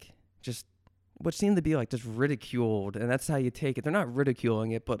like just what seemed to be like just ridiculed, and that's how you take it. They're not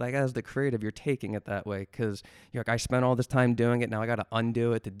ridiculing it, but like as the creative, you're taking it that way, because you're like, I spent all this time doing it, now I got to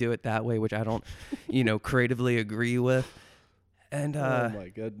undo it to do it that way, which I don't, you know, creatively agree with. And oh my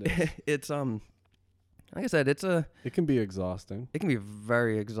goodness, it's like I said, it can be exhausting. It can be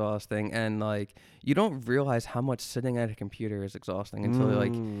very exhausting, and like you don't realize how much sitting at a computer is exhausting until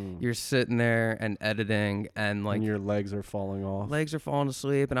like you're sitting there and editing, and like and your legs are falling off. Legs are falling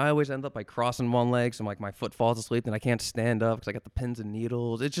asleep, and I always end up like crossing one leg, so like my foot falls asleep, and I can't stand up because I got the pins and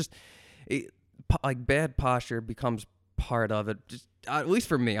needles. It's just like bad posture becomes part of it. Just at least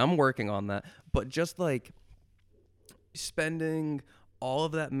for me, I'm working on that. But just like spending all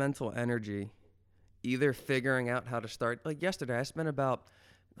of that mental energy either figuring out how to start, like yesterday I spent about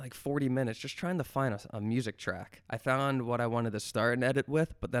like 40 minutes just trying to find a music track. I found what I wanted to start and edit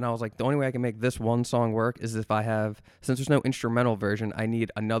with, but then I was like, the only way I can make this one song work is if I have, since there's no instrumental version, I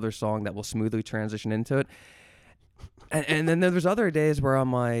need another song that will smoothly transition into it. And then there's other days where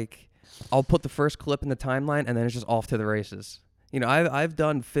I'm like, I'll put the first clip in the timeline and then it's just off to the races. You know, I've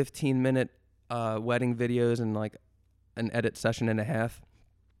done 15-minute wedding videos in like an edit session and a half.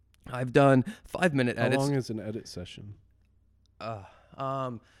 I've done 5-minute edits. How long is an edit session?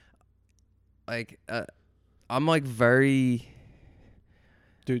 I'm like very,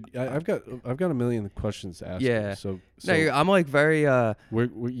 Dude, I've got a million questions to ask Yeah. you. So No, I'm like very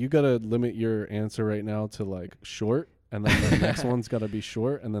you gotta limit your answer right now to like short, and then the next one's gotta be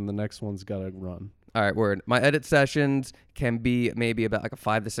short, and then the next one's gotta run. all right, word. My edit sessions can be maybe about like a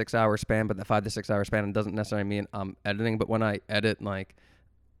 5 to 6 hour span, but that 5 to 6 hour span doesn't necessarily mean I'm editing. But when I edit, like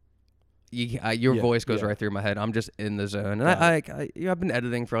your voice goes right through my head. I'm just in the zone, and I've been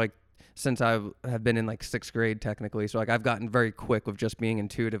editing for like since I have been in like 6th grade technically. So like I've gotten very quick with just being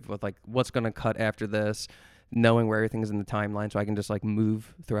intuitive with like what's gonna cut after this, knowing where everything's in the timeline, so I can just like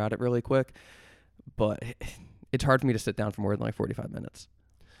move throughout it really quick. But it's hard for me to sit down for more than like 45 minutes.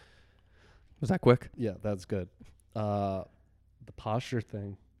 Was that quick? Yeah, that's good. The posture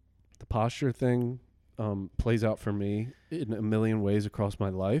thing plays out for me in a million ways across my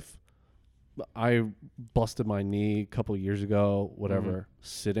life. I busted my knee a couple of years ago, whatever.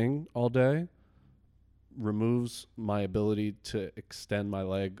 Sitting all day removes my ability to extend my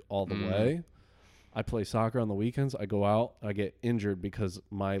leg all the way. I play soccer on the weekends. I go out. I get injured because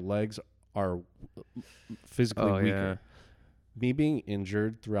my legs are physically weaker. Yeah. Me being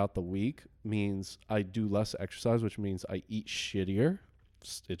injured throughout the week means I do less exercise, which means I eat shittier.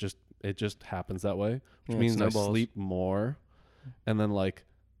 It just happens that way, which means snowballs. I sleep more, and then like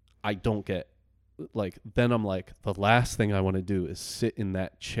I don't get like then I'm like the last thing I want to do is sit in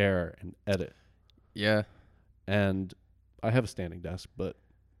that chair and edit. Yeah, and I have a standing desk, but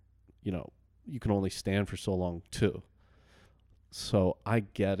you know you can only stand for so long too. So I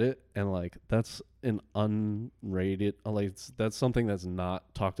get it, and like that's an unrated, like that's something that's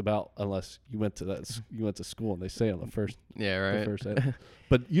not talked about unless you went to school and they say on the first edit.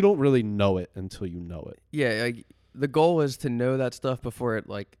 But you don't really know it until you know it. Yeah, like the goal is to know that stuff before it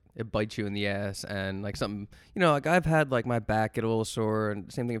bites you in the ass, and like something, like I've had like my back get a little sore,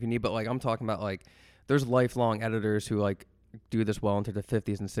 and same thing if you need, but like I'm talking about like there's lifelong editors who like do this well into the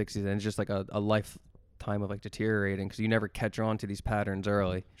 50s and 60s, and it's just like a lifetime of like deteriorating because you never catch on to these patterns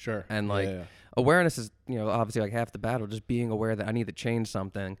early. Sure. And like awareness is obviously like half the battle, just being aware that I need to change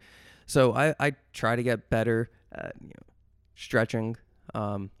something. So I try to get better at stretching.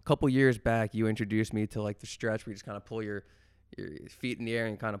 A couple years back you introduced me to like the stretch where you just kind of pull your feet in the air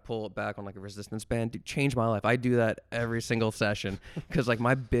and kind of pull it back on like a resistance band. Dude, changed my life. I do that every single session because like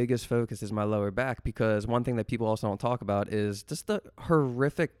my biggest focus is my lower back, because one thing that people also don't talk about is just the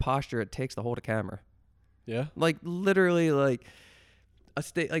horrific posture it takes to hold a camera. Yeah. Like literally like a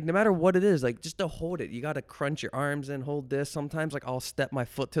state, like no matter what it is, like just to hold it, you got to crunch your arms in, hold this. Sometimes like I'll step my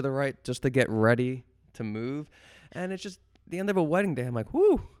foot to the right just to get ready to move. And it's just the end of a wedding day. I'm like,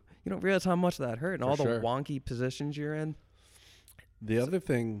 whoo, you don't realize how much that hurt and all the wonky positions you're in. The other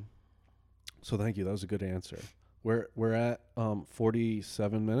thing, so thank you. That was a good answer. We're at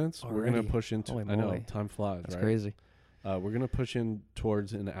 47 minutes. Already? We're going to push into, Holy I know, moly. time flies, That's right? crazy. We're going to push in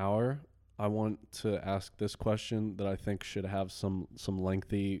towards an hour. I want to ask this question that I think should have some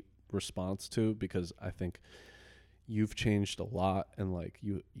lengthy response to, because I think you've changed a lot and like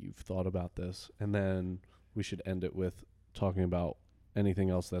you've thought about this. And then we should end it with talking about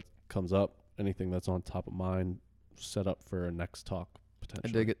anything else that comes up, anything that's on top of mind, set up for a next talk potentially.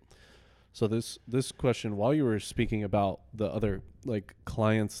 I dig it. So this question, while you were speaking about the other like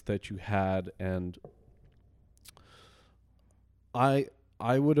clients that you had, and I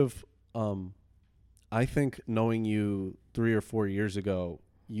would have I think knowing you 3 or 4 years ago,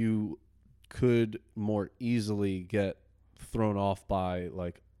 you could more easily get thrown off by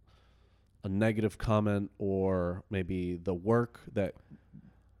like a negative comment, or maybe the work that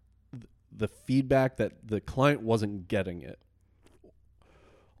the feedback that the client wasn't getting it,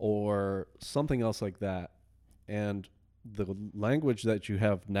 or something else like that. And the language that you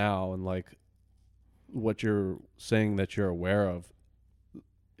have now and like what you're saying that you're aware of,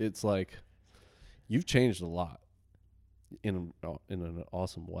 it's like you've changed a lot in an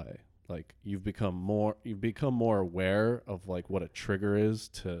awesome way. Like you've become more aware of like what a trigger is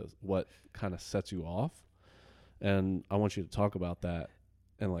to what kind of sets you off. And I want you to talk about that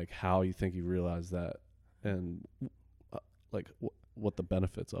and like how you think you realize that, and like what the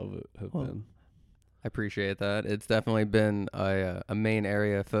benefits of it have been. I appreciate that. It's definitely been a main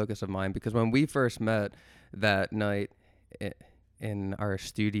area of focus of mine, because when we first met that night in our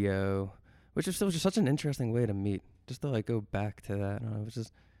studio, which was just such an interesting way to meet, just to like go back to that. It was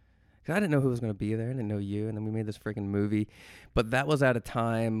just, cause I didn't know who was going to be there. I didn't know you. And then we made this freaking movie. But that was at a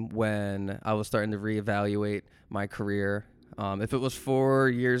time when I was starting to reevaluate my career. If it was 4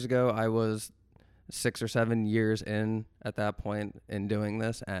 years ago, I was 6 or 7 years in at that point in doing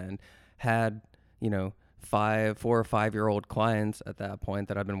this, and had 4 or 5 year old clients at that point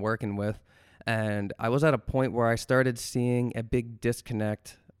that I've been working with. And I was at a point where I started seeing a big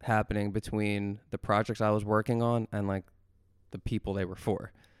disconnect happening between the projects I was working on and like the people they were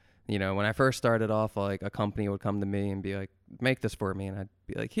for. You know, when I first started off, like a company would come to me and be like, make this for me. And I'd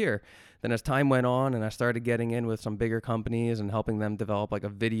be like, here. Then as time went on and I started getting in with some bigger companies and helping them develop like a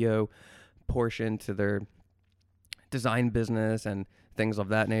video portion to their design business and things of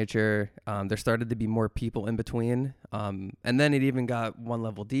that nature, there started to be more people in between. And then it even got one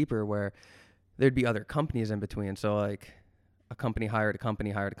level deeper where there'd be other companies in between. So like a company hired a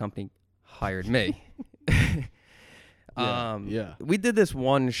company, hired me. We did this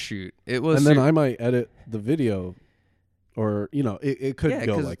one shoot. It was, and then I might edit the video, or it could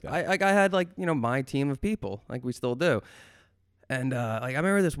go like that. I had like my team of people, like we still do. And like I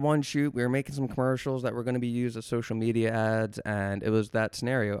remember this one shoot, we were making some commercials that were going to be used as social media ads, and it was that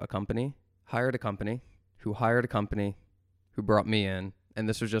scenario: a company hired a company, who hired a company, who brought me in, and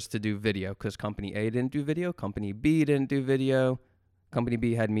this was just to do video because company A didn't do video, company B didn't do video, company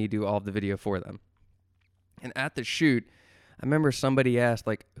B had me do all of the video for them. And at the shoot, I remember somebody asked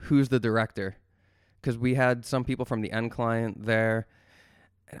like, "Who's the director?" Because we had some people from the end client there,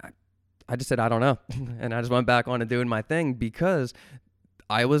 and I just said, I don't know. And I just went back on to doing my thing because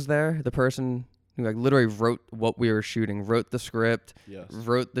I was there, the person who like literally wrote what we were shooting, wrote the script,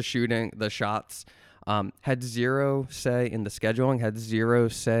 wrote the shooting, the shots, had zero say in the scheduling, had zero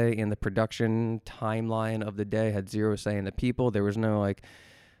say in the production timeline of the day, had zero say in the people. There was no like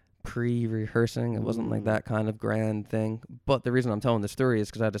pre-rehearsing. It wasn't like that kind of grand thing. But the reason I'm telling the story is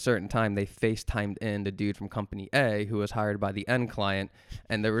because at a certain time they FaceTimed in the dude from company A who was hired by the end client,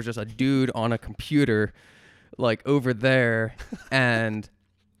 and there was just a dude on a computer like over there. And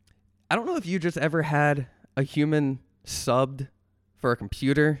I don't know if you just ever had a human subbed for a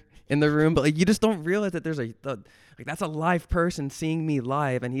computer in the room, but like you just don't realize that there's like that's a live person seeing me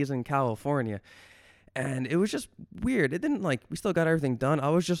live, and he's in California. And it was just weird. It didn't like, we still got everything done. I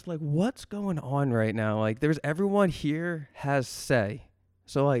was just like, what's going on right now? Like, there's everyone here has say.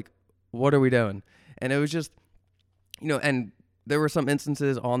 So like, what are we doing? And it was just, and there were some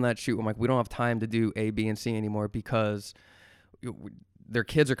instances on that shoot where I'm like, we don't have time to do A, B, and C anymore because their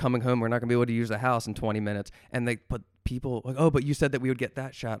kids are coming home. We're not gonna be able to use the house in 20 minutes. And they put people like, oh, but you said that we would get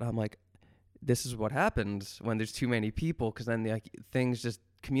that shot. And I'm like, this is what happens when there's too many people, because then like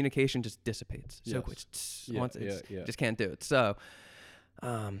communication just dissipates so quick. Just can't do it. So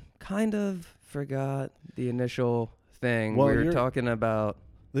kind of forgot the initial thing. Well, we were talking about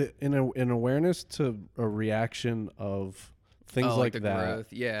an awareness to a reaction of things like the that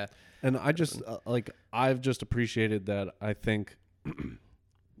growth. Yeah. And I just I've just appreciated that. I think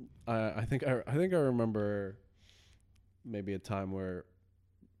I remember maybe a time where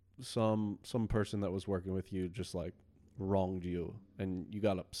some person that was working with you just like wronged you and you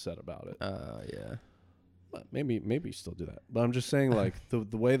got upset about it. Yeah. But maybe you still do that. But I'm just saying, like, the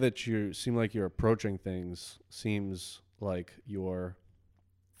way that you seem like you're approaching things seems like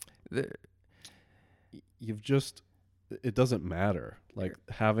it doesn't matter. Like,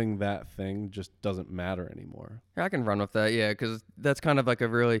 having that thing just doesn't matter anymore. I can run with that, yeah, because that's kind of like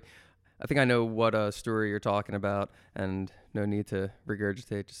I think I know what story you're talking about, and no need to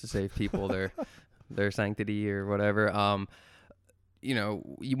regurgitate just to save people their sanctity or whatever.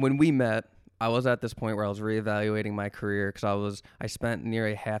 When we met, I was at this point where I was reevaluating my career because I spent near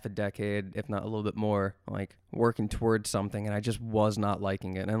a half a decade, if not a little bit more, like working towards something, and I just was not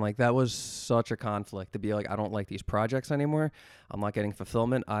liking it. And like that was such a conflict to be like, I don't like these projects anymore. I'm not getting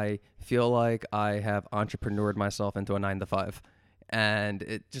fulfillment. I feel like I have entrepreneured myself into a 9-to-5. And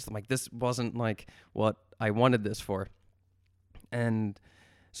it just like, this wasn't like what I wanted this for. And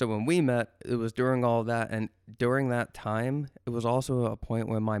so when we met, it was during all of that. And during that time, it was also a point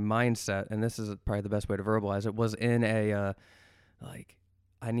where my mindset, and this is probably the best way to verbalize it, was in a, like,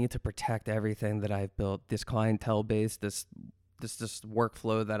 I need to protect everything that I've built, this clientele base, this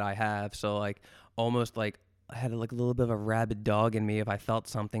workflow that I have. So like, almost like I had like a little bit of a rabid dog in me if I felt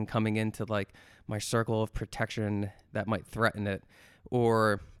something coming into like my circle of protection that might threaten it.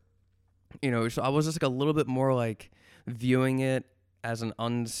 Or, so I was just like a little bit more like viewing it as an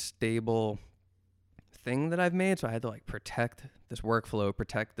unstable thing that I've made. So I had to like protect this workflow,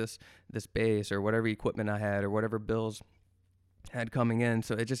 protect this base or whatever equipment I had or whatever bills had coming in.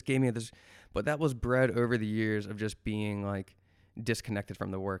 So it just gave me this, but that was bred over the years of just being like disconnected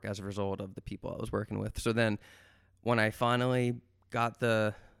from the work as a result of the people I was working with. So then when I finally got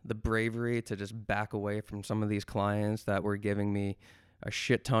the bravery to just back away from some of these clients that were giving me a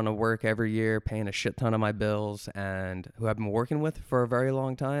shit ton of work every year, paying a shit ton of my bills, and who I've been working with for a very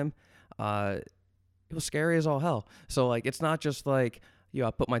long time, it was scary as all hell. So like, it's not just like,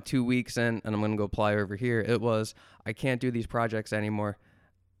 I put my 2 weeks in and I'm going to go apply over here. It was, I can't do these projects anymore.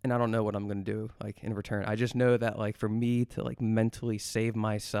 And I don't know what I'm going to do like in return. I just know that like for me to like mentally save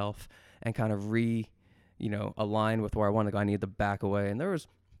myself and kind of align with where I want to go, I need to back away. And there was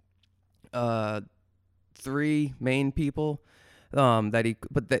 3 main people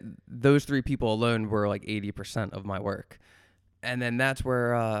those 3 people alone were like 80% of my work. And then that's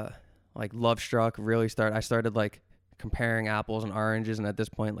where like Love Struck really started. I started like comparing apples and oranges, and at this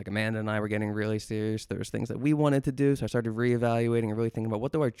point like Amanda and I were getting really serious. There was things that we wanted to do, so I started reevaluating and really thinking about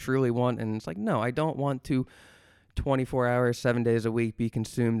what do I truly want. And it's like, no, I don't want to 24 hours 7 days a week be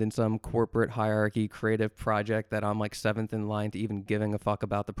consumed in some corporate hierarchy creative project that I'm like 7th in line to even giving a fuck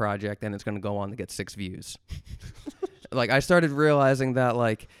about the project, and it's going to go on to get 6 views. Like I started realizing that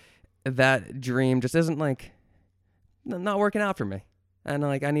like that dream just isn't like not working out for me. And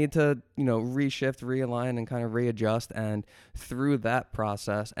like I need to, reshift, realign, and kind of readjust. And through that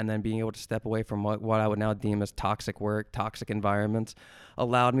process, and then being able to step away from what I would now deem as toxic work, toxic environments,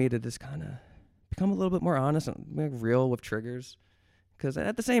 allowed me to just kind of become a little bit more honest and real with triggers. Because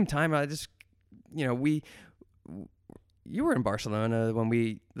at the same time, I just, you were in Barcelona when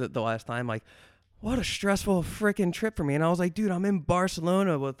the last time, like, what a stressful freaking trip for me. And I was like, dude, I'm in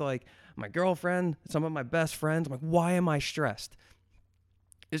Barcelona with like my girlfriend, some of my best friends. I'm like, why am I stressed?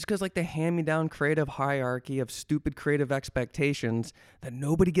 It's because like the hand-me-down creative hierarchy of stupid creative expectations that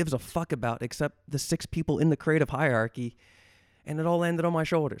nobody gives a fuck about except the 6 people in the creative hierarchy. And it all landed on my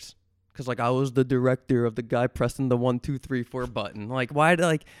shoulders. Because like I was the director of the guy pressing the 1, 2, 3, 4 button. Like why did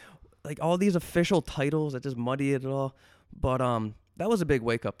like all these official titles that just muddy it all. But that was a big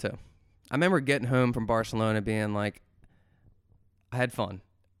wake up too. I remember getting home from Barcelona being like, I had fun.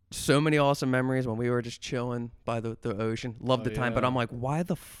 So many awesome memories when we were just chilling by the ocean. Loved the time. But I'm like, why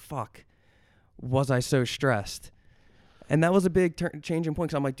the fuck was I so stressed? And that was a big changing point.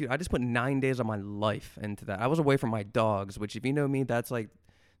 Because I'm like, dude, I just put 9 days of my life into that. I was away from my dogs, which if you know me, that's like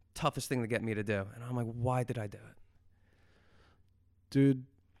toughest thing to get me to do. And I'm like, why did I do it? Dude,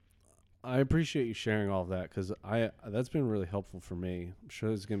 I appreciate you sharing all of that because that's been really helpful for me. I'm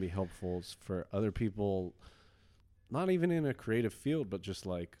sure it's going to be helpful for other people, not even in a creative field, but just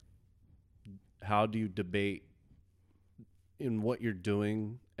like how do you debate in what you're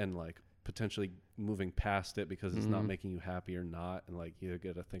doing and like potentially moving past it because it's not making you happy or not. And like you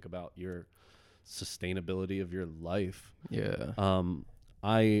got to think about your sustainability of your life. Yeah.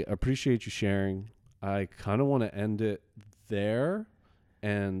 I appreciate you sharing. I kind of want to end it there.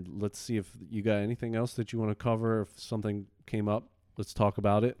 And let's see if you got anything else that you want to cover. If something came up, let's talk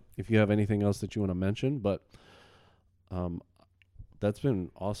about it. If you have anything else that you want to mention, but that's been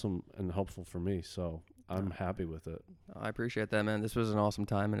awesome and helpful for me. So I'm happy with it. I appreciate that, man. This was an awesome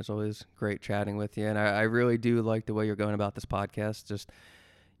time, and it's always great chatting with you. And I really do like the way you're going about this podcast. Just,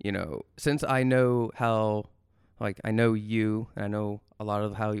 since I know how, I know you, and I know a lot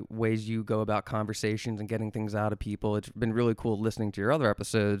of ways you go about conversations and getting things out of people. It's been really cool listening to your other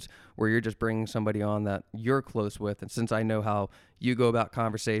episodes where you're just bringing somebody on that you're close with. And since I know how you go about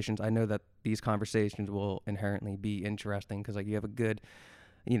conversations, I know that these conversations will inherently be interesting because you have a good,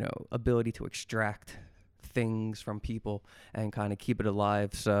 ability to extract things from people and kind of keep it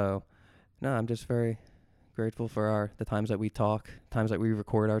alive. So, no, I'm just very grateful for the times that we talk, times that we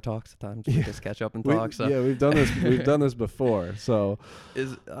record our talks, the times we just catch up and talk. So yeah, we've done this. We've done this before. So,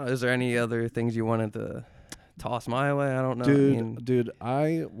 is there any other things you wanted to toss my way? I don't know. Dude,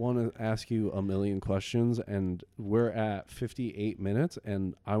 I want to ask you a million questions, and we're at 58 minutes,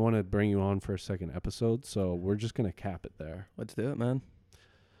 and I want to bring you on for a second episode. So we're just gonna cap it there. Let's do it, man.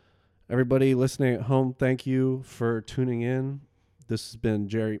 Everybody listening at home, thank you for tuning in. This has been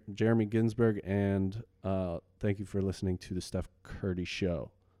Jeremy Ginsberg, and thank you for listening to the Steph Curdy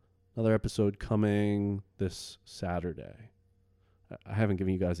Show. Another episode coming this Saturday. I haven't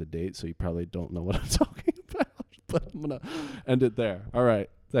given you guys a date, so you probably don't know what I'm talking about, but I'm going to end it there. All right.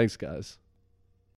 Thanks, guys.